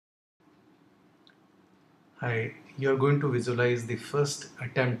You're going to visualize the first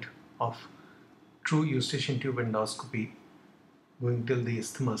attempt of true Eustachian tube endoscopy going till the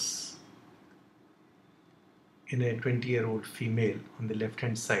isthmus in a 20-year-old female on the left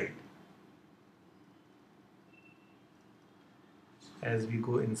hand side. As we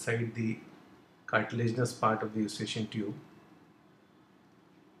go inside the cartilaginous part of the Eustachian tube,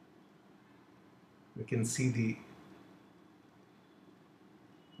 we can see the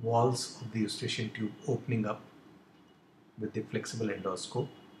walls of the Eustachian tube opening up with the flexible endoscope,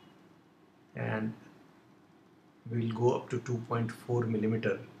 and we'll go up to 2.4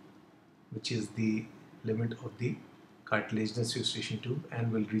 millimeter, which is the limit of the cartilaginous Eustachian tube,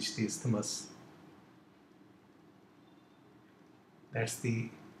 and will reach the isthmus. That's the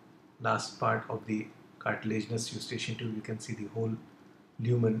last part of the cartilaginous Eustachian tube. You can see the whole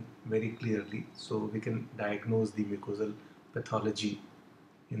lumen very clearly, so we can diagnose the mucosal pathology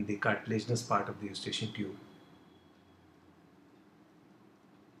in the cartilaginous part of the Eustachian tube.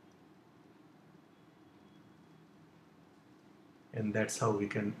 And that's how we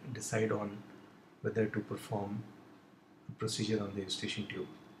can decide on whether to perform a procedure on the Eustachian tube.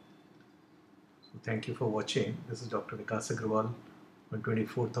 So thank you for watching. This is Dr. Vikas Agrawal on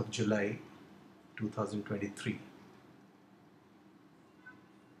 24th of July 2023.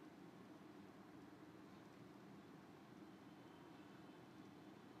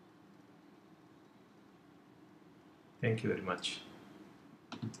 Thank you very much.